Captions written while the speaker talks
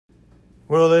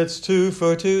Well, it's two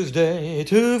for Tuesday,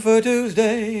 two for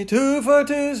Tuesday, two for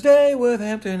Tuesday with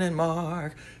Hampton and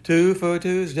Mark. Two for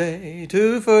Tuesday,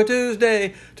 two for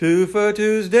Tuesday, two for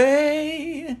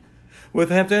Tuesday with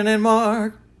Hampton and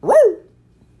Mark. Woo!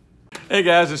 Hey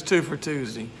guys, it's two for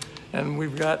Tuesday, and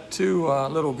we've got two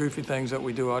little goofy things that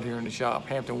we do out here in the shop.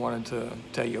 Hampton wanted to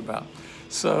tell you about.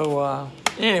 So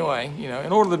anyway, you know,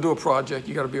 in order to do a project,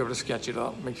 you got to be able to sketch it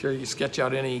up. Make sure you sketch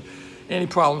out any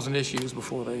problems and issues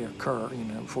before they occur, you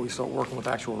know, before you start working with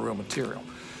actual real material.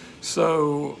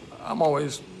 So I'm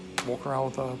always walking around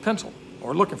with a pencil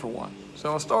or looking for one.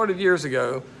 So I started years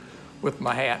ago with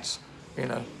my hats, you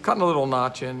know, cutting a little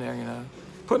notch in there, you know,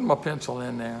 putting my pencil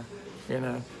in there, you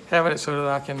know, having it so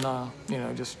that I can, you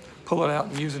know, just pull it out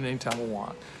and use it anytime I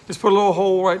want. Just put a little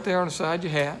hole right there on the side of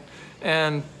your hat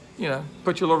and, you know,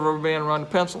 put your little rubber band around the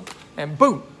pencil and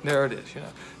boom, there it is, you know.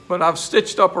 But I've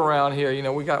stitched up around here, you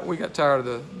know, we got tired of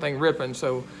the thing ripping,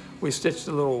 so we stitched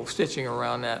a little stitching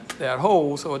around that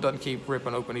hole so it doesn't keep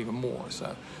ripping open even more.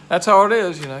 So that's how it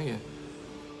is, you know. You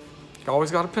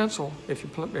always got a pencil if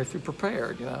you're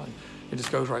prepared, you know. It just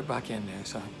goes right back in there.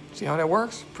 So see how that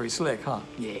works? Pretty slick, huh?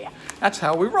 Yeah. That's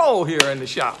how we roll here in the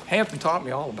shop. Hampton taught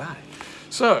me all about it.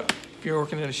 So if you're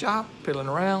working in the shop, piddling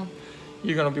around,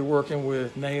 you're going to be working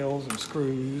with nails and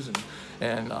screws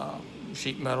and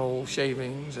sheet metal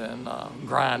shavings and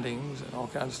grindings and all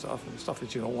kinds of stuff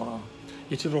that you don't want to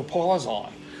get your little paws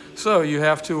on. So you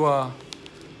have to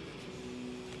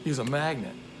use a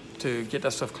magnet to get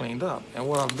that stuff cleaned up. And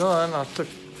what I've done, I took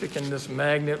this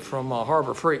magnet from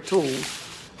Harbor Freight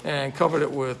Tools and covered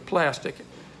it with plastic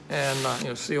and you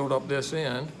know, sealed up this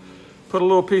end. Put a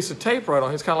little piece of tape right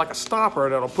on it. It's kind of like a stopper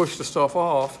that'll push the stuff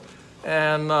off,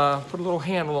 and put a little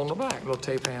handle on the back, a little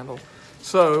tape handle.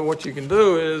 So what you can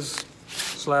do is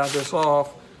slide this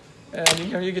off, and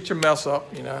you know, you get your mess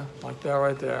up, you know, like that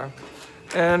right there.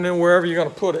 And then wherever you're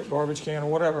gonna put it, garbage can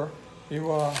or whatever, you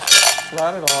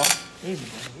slide it off, easy,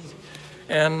 easy.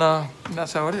 And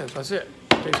that's how it is, that's it.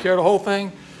 Takes care of the whole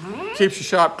thing, keeps your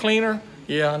shop cleaner.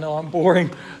 Yeah, I know I'm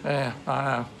boring, yeah, I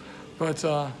know. But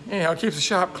anyhow, it keeps the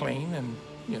shop clean and,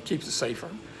 you know, keeps it safer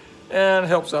and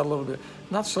helps out a little bit.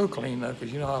 Not so clean though,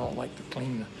 because you know I don't like to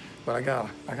clean, but I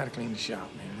gotta clean the shop,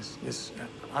 man.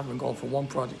 I've been going from one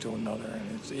project to another,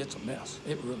 and it's a mess.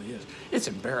 It really is. It's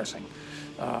embarrassing.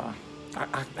 I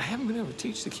haven't been able to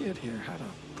teach the kid here how to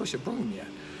push a broom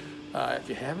yet. If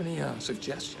you have any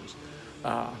suggestions,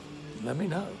 let me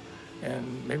know,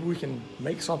 and maybe we can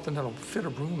make something that'll fit a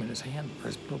broom in his hand or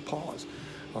his little paws,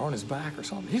 or on his back or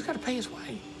something. He's got to pay his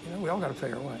way. You know, we all got to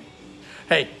pay our way.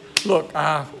 Hey, look,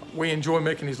 we enjoy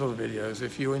making these little videos.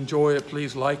 If you enjoy it,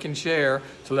 please like and share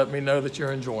to let me know that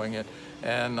you're enjoying it.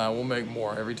 And we'll make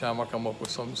more every time I come up with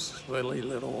some silly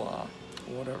little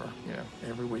whatever. You know,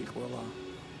 every week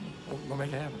we'll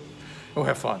make it happen. We'll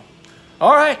have fun.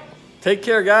 All right, take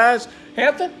care, guys.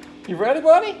 Hampton, you ready,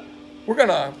 buddy? We're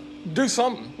gonna do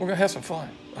something. We're gonna have some fun.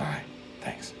 All right,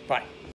 thanks. Bye.